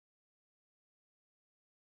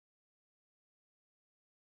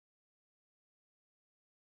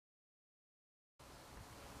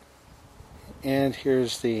And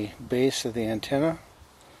here's the base of the antenna,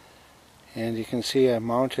 and you can see I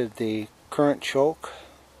mounted the current choke.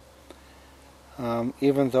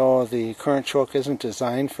 Even though the current choke isn't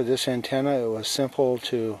designed for this antenna, it was simple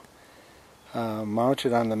to mount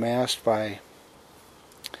it on the mast by,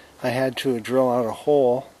 I had to drill out a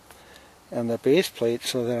hole in the base plate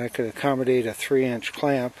so that I could accommodate a 3-inch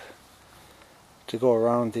clamp to go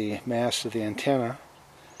around the mast of the antenna.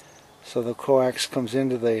 So the coax comes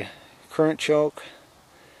into the current choke.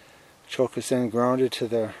 Choke is then grounded to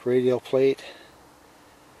the radial plate,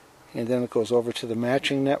 and then it goes over to the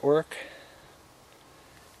matching network.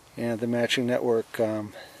 And the matching network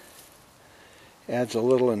adds a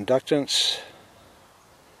little inductance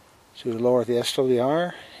to lower the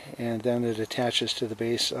SWR, and then it attaches to the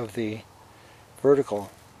base of the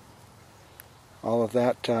vertical. All of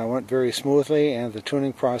that went very smoothly, and the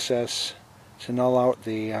tuning process to null out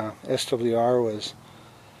the SWR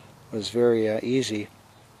was very easy.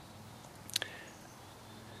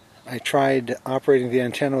 I tried operating the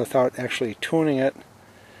antenna without actually tuning it,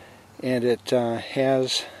 and it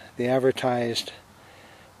has the advertised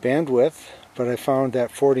bandwidth, but I found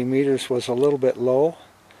that 40 meters was a little bit low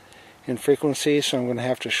in frequency, so I'm going to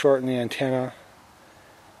have to shorten the antenna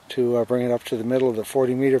to bring it up to the middle of the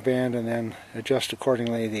 40 meter band, and then adjust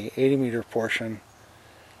accordingly the 80 meter portion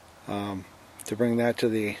to bring that to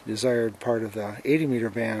the desired part of the 80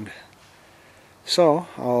 meter band. So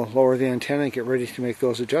I'll lower the antenna and get ready to make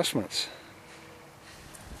those adjustments.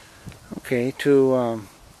 Okay, to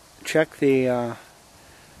check the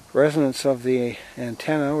resonance of the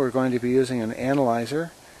antenna, we're going to be using an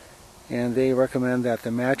analyzer, and they recommend that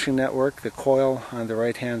the matching network, the coil on the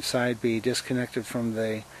right hand side, be disconnected from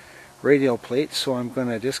the radial plate. So I'm going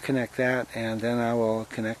to disconnect that, and then I will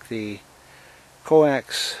connect the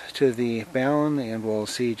coax to the balun, and we'll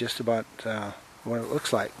see just about what it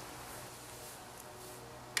looks like.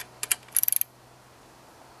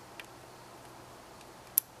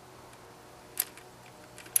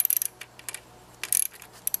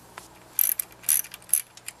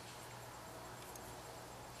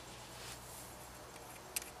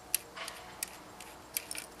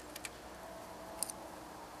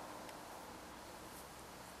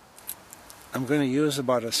 I'm going to use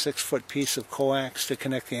about a 6-foot piece of coax to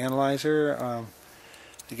connect the analyzer.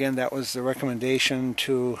 Again, that was the recommendation,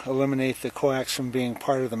 to eliminate the coax from being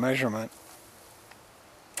part of the measurement.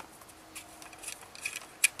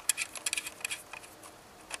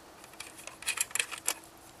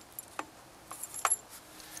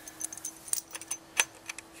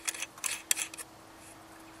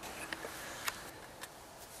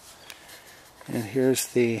 And here's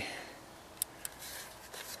the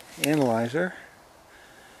analyzer.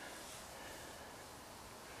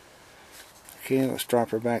 Okay, let's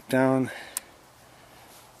drop her back down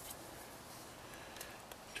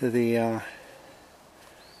to the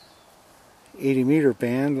 80 meter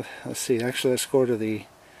band. Let's see, actually let's go to the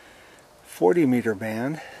 40 meter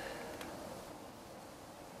band.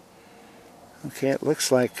 Okay, it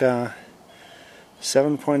looks like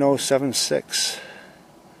 7.076.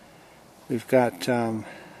 We've got an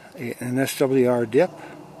SWR dip,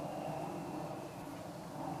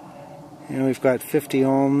 and we've got 50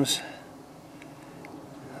 ohms,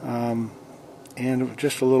 and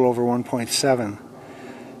just a little over 1.7.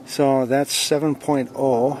 So that's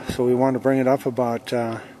 7.0, so we want to bring it up about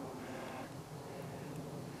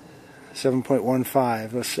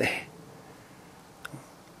 7.15, let's say.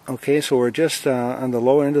 Okay, so we're just on the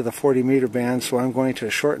low end of the 40 meter band, so I'm going to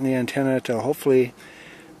shorten the antenna to hopefully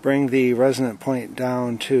bring the resonant point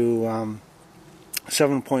down to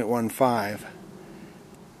 7.15,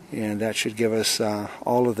 and that should give us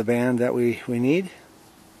all of the band that we need.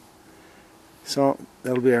 So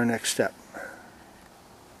that'll be our next step.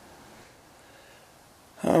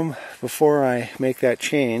 Before I make that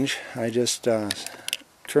change, I just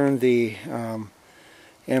turned the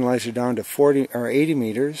analyzer down to 40 or 80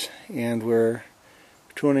 meters, and we're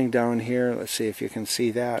tuning down here. Let's see if you can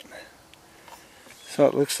see that. So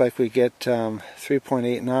it looks like we get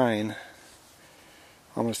 3.89,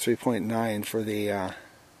 almost 3.9 for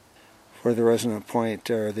the resonant point,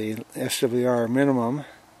 or the SWR minimum.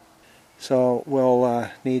 So we'll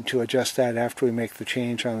need to adjust that after we make the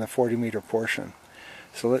change on the 40 meter portion.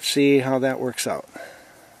 So let's see how that works out.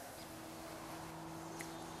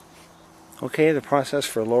 Okay, the process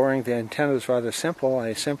for lowering the antenna is rather simple.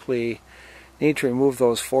 I simply need to remove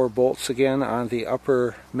those 4 bolts again on the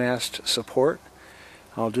upper mast support.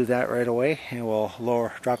 I'll do that right away, and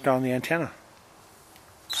we'll drop down the antenna.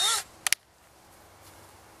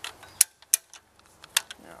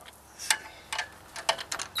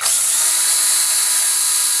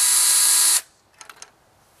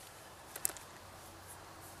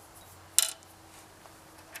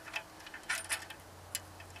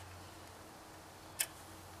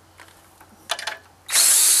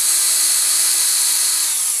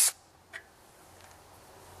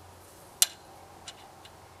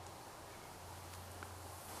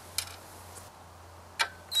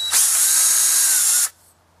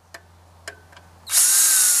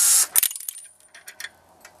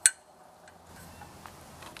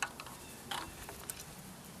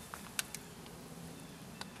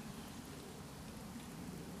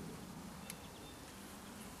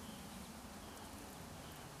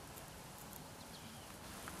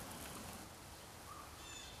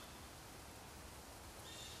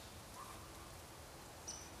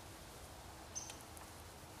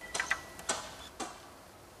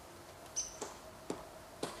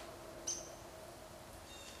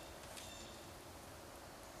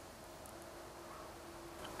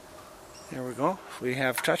 There we go. We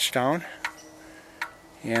have touchdown,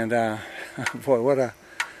 and boy, what a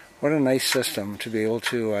nice system to be able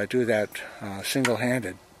to do that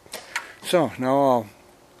single-handed. So now I'll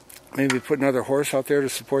maybe put another horse out there to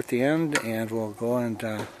support the end, and we'll go and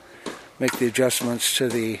make the adjustments to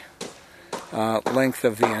the length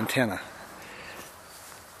of the antenna.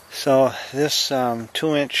 So this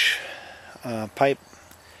 2-inch pipe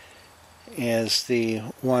is the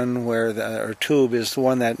one where or tube is the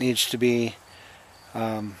one that needs to be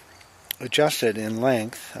adjusted in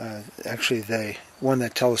length. Actually, the one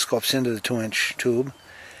that telescopes into the 2-inch tube,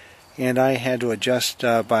 and I had to adjust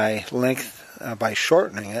by length by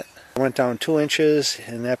shortening it. I went down 2 inches,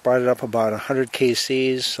 and that brought it up about 100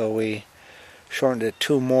 kcs. So we shortened it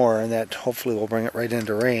 2 more, and that hopefully will bring it right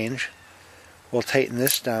into range. We'll tighten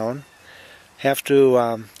this down. Have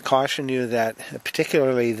to caution you that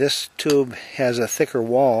particularly this tube has a thicker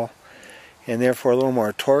wall, and therefore a little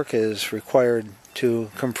more torque is required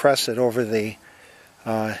to compress it over the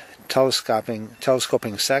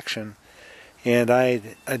telescoping section. And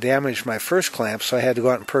I damaged my first clamp, so I had to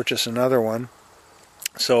go out and purchase another one.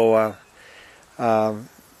 So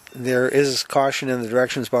there is caution in the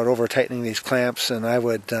directions about over tightening these clamps, and I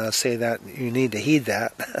would say that you need to heed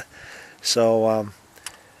that. So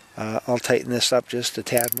I'll tighten this up just a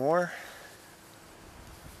tad more.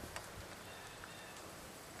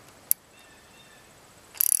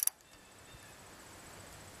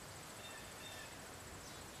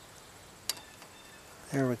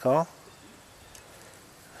 There we go.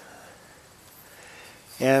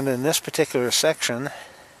 And in this particular section,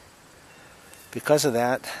 because of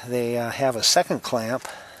that, they have a second clamp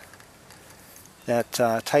that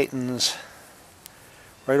tightens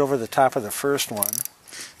right over the top of the first one,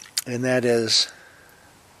 and that is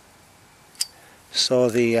so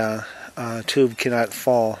the tube cannot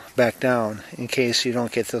fall back down in case you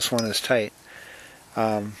don't get this one as tight.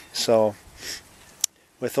 So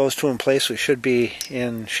with those two in place, we should be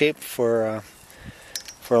in shape for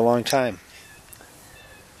a long time.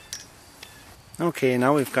 Okay,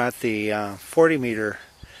 now we've got the 40 meter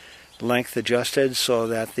length adjusted so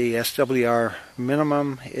that the SWR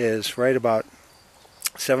minimum is right about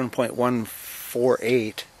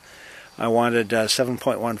 7.148. I wanted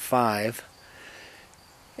 7.15,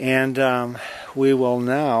 and we will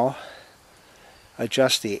now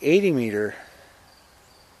adjust the 80 meter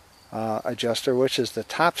adjuster, which is the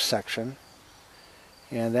top section,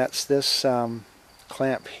 and that's this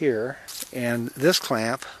clamp here, and this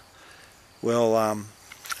clamp will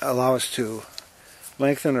allow us to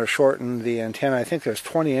lengthen or shorten the antenna. I think there's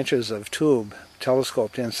 20 inches of tube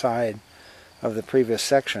telescoped inside of the previous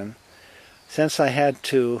section. Since I had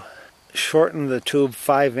to shorten the tube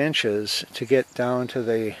 5 inches to get down to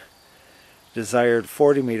the desired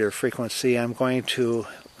 40 meter frequency, I'm going to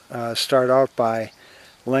start out by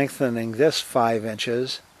lengthening this 5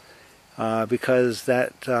 inches because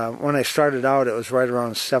that when I started out it was right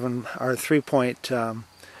around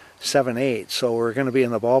 3.78, so we're going to be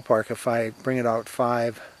in the ballpark if I bring it out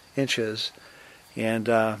 5 inches, and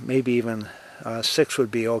maybe even 6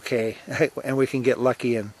 would be okay, and we can get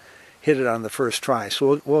lucky and hit it on the first try.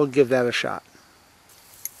 So we'll give that a shot.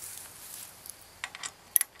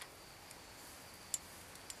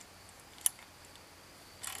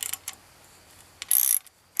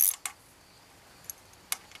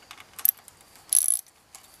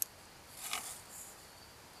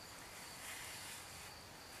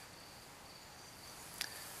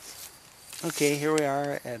 Okay, here we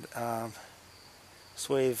are at,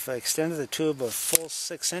 so we've extended the tube a full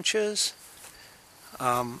 6 inches.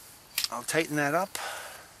 I'll tighten that up,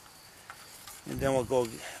 and then we'll go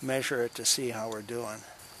measure it to see how we're doing.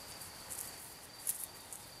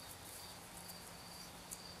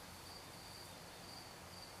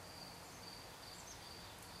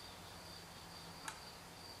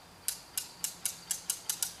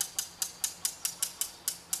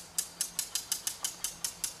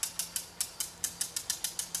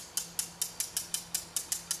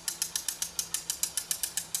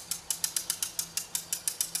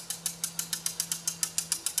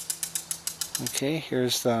 Okay,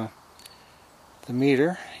 here's the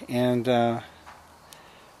meter, and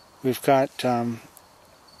we've got,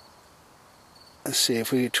 let's see,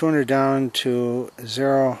 if we tune her down to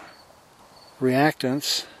 0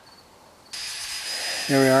 reactance,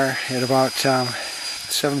 there we are at about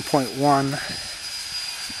 7.1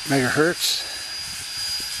 megahertz.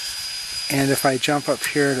 And if I jump up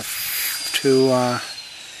here to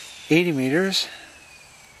 80 meters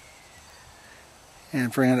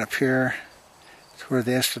and bring it up here where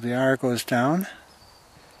the SWR goes down,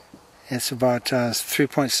 It's about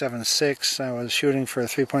 3.76. I was shooting for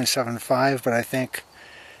 3.75, but I think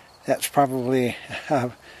that's probably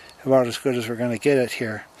about as good as we're going to get it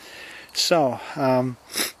here. So I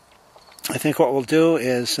think what we'll do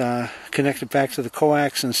is connect it back to the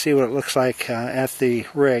coax and see what it looks like at the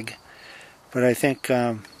rig. But I think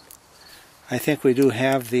we do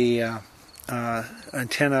have the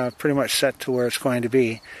antenna pretty much set to where it's going to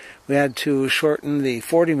be. We had to shorten the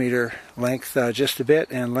 40 meter length just a bit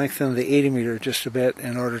and lengthen the 80 meter just a bit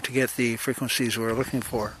in order to get the frequencies we were looking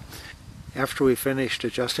for. After we finished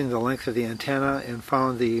adjusting the length of the antenna and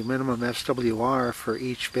found the minimum SWR for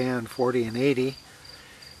each band, 40 and 80,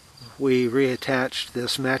 we reattached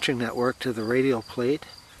this matching network to the radial plate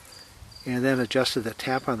and then adjusted the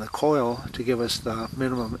tap on the coil to give us the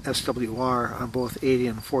minimum SWR on both 80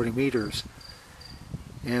 and 40 meters.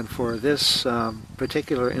 And for this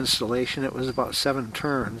particular installation, it was about 7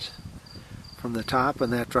 turns from the top,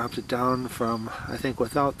 and that dropped it down from, I think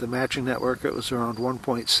without the matching network, it was around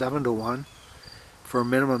 1.7 to 1 for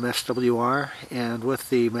minimum SWR, and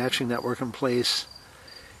with the matching network in place,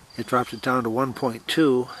 it dropped it down to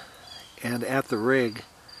 1.2, and at the rig,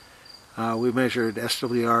 we measured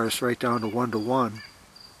SWRs right down to 1 to 1.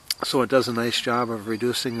 So it does a nice job of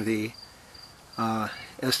reducing the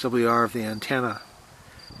SWR of the antenna.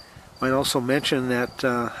 I might also mention that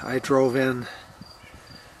I drove in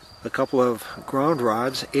a couple of ground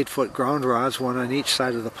rods, 8-foot ground rods, one on each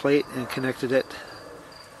side of the plate, and connected it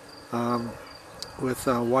with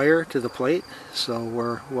a wire to the plate, so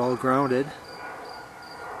we're well grounded.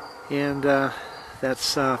 And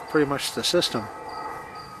that's pretty much the system.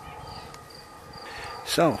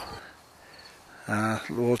 So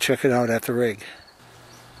we'll check it out at the rig.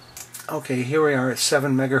 Okay, here we are at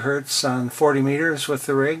 7 megahertz on 40 meters with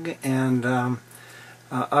the rig, and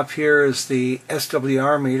up here is the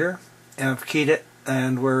SWR meter. I've keyed it,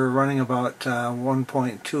 and we're running about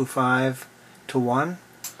 1.25 to 1.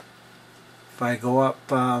 If I go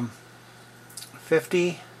up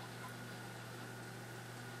 50,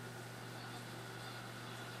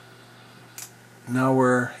 now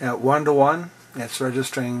we're at 1 to 1. It's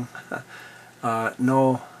registering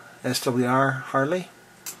no SWR hardly.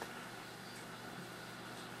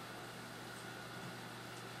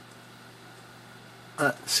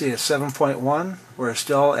 Let's see, at 7.1, we're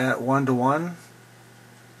still at 1 to 1.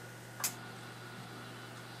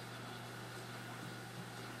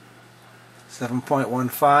 Seven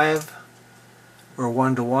 7.15, we're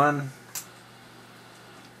 1 to 1.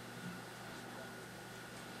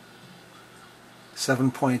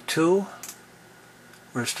 7.2,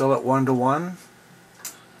 we're still at 1 to 1.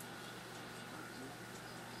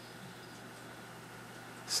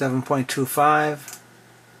 7.25,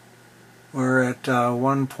 we're at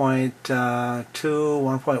 1.2,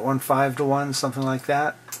 1.15 to 1, something like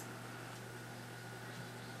that.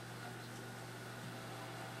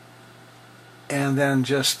 And then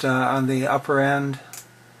just on the upper end,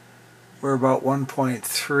 we're about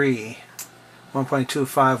 1.3,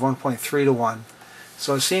 1.25, 1.3 to 1.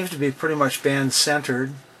 So it seems to be pretty much band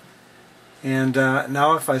centered. And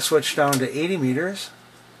now if I switch down to 80 meters,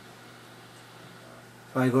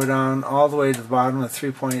 if I go down all the way to the bottom of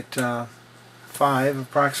 3.5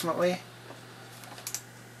 approximately,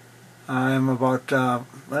 I'm about,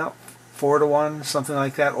 well, 4 to 1, something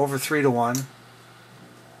like that, over 3 to 1.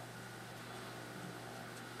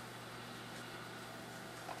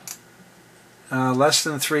 Less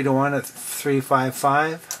than 3 to 1 at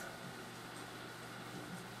 3.55.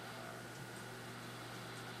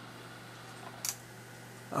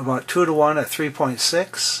 About 2 to 1 at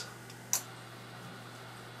 3.6.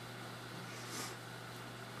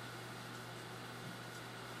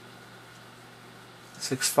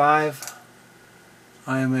 .65.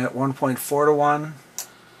 I am at 1.4 to 1.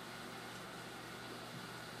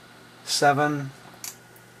 7.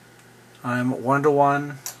 I'm at 1 to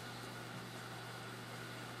 1.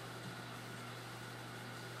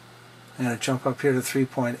 I'm going to jump up here to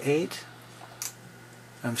 3.8.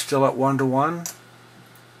 I'm still at 1 to 1.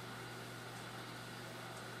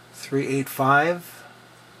 3.85.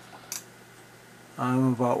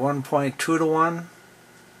 I'm about 1.2 to 1.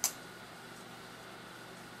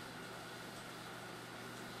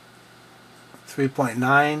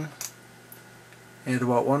 3.9. And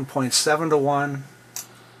about 1.7 to 1.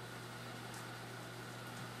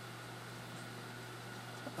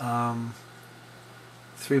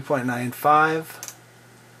 3.95,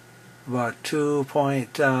 about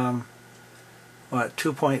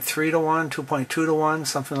 2.3 to 1, 2.2 to 1,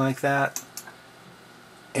 something like that.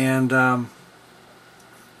 And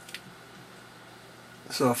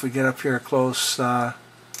so if we get up here close,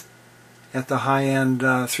 at the high end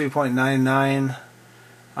 3.99.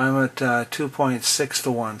 I'm at 2.6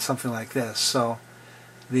 to 1, something like this. So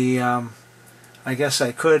the I guess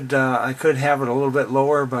I could have it a little bit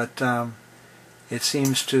lower, but it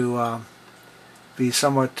seems to be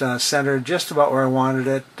somewhat centered just about where I wanted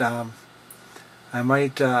it. I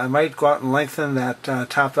might go out and lengthen that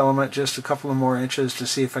top element just a couple of more inches to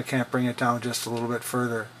see if I can't bring it down just a little bit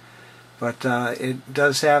further. But it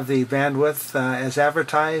does have the bandwidth as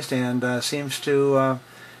advertised, and seems to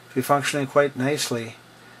be functioning quite nicely.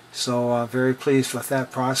 So very pleased with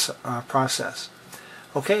that process.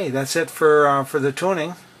 Okay, that's it for the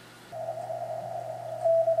tuning.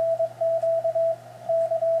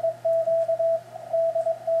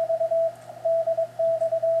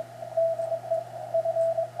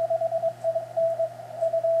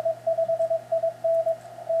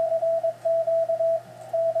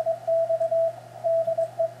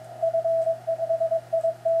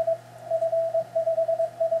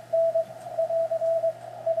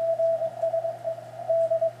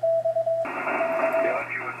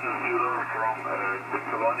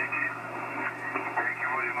 Thank you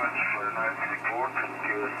very much for a nice report and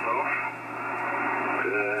yourself.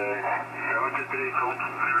 73 code,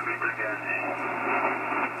 we'll meet again.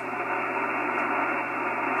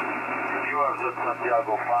 You are at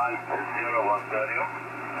Santiago 501 Ontario.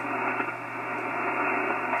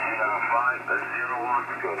 Sierra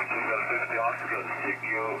 501, good. Sugar 50 Oscar, CQ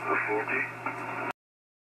 40.